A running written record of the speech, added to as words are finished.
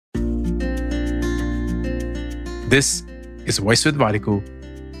This is voice with Warikoo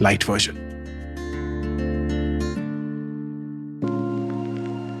light version.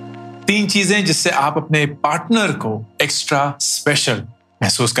 3 चीजें जिससे आप अपने पार्टनर को एक्स्ट्रा स्पेशल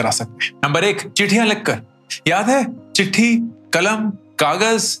महसूस करा सकते हैं। नंबर 1, चिट्ठियां लिखकर। याद है, चिट्ठी, कलम,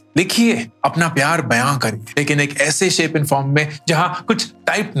 कागज लिखिए, अपना प्यार बयां करिए, लेकिन एक ऐसे शेप एंड फॉर्म में जहां कुछ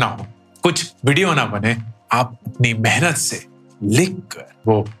टाइप ना हो, कुछ वीडियो ना बने। आप अपनी मेहनत से लिखकर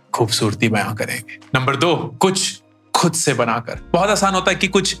वो खूबसूरती बयां करेंगे। नंबर 2, कुछ खुद से बनाकर। बहुत आसान होता है कि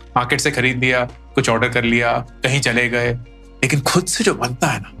कुछ मार्केट से खरीद लिया, कुछ ऑर्डर कर लिया, कहीं चले गए, लेकिन खुद से जो बनता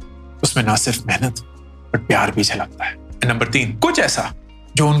है ना, उसमें ना सिर्फ मेहनत पर प्यार भी झलकता है। नंबर 3, कुछ ऐसा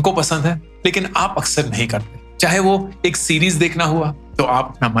जो उनको पसंद है लेकिन आप अक्सर नहीं करते। चाहे वो एक सीरीज देखना हुआ तो आप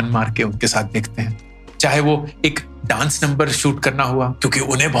अपना मन मार के उनके साथ देखते हैं, चाहे वो एक डांस नंबर शूट करना हुआ क्योंकि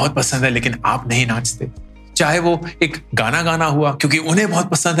उन्हें बहुत पसंद है लेकिन आप नहीं नाचते, चाहे वो एक गाना गाना हुआ क्योंकि उन्हें बहुत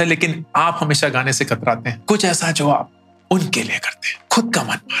पसंद है लेकिन आप हमेशा गाने से कतराते हैं। कुछ ऐसा जो आप उनके लिए करते हैं, खुद का मन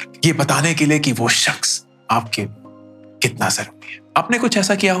मार के, ये बताने के लिए कि वो शख्स आपके कितना जरूरी है। आपने कुछ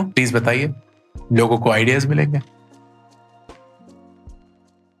ऐसा किया हो, प्लीज बताइए, लोगों को आइडियाज मिलेंगे।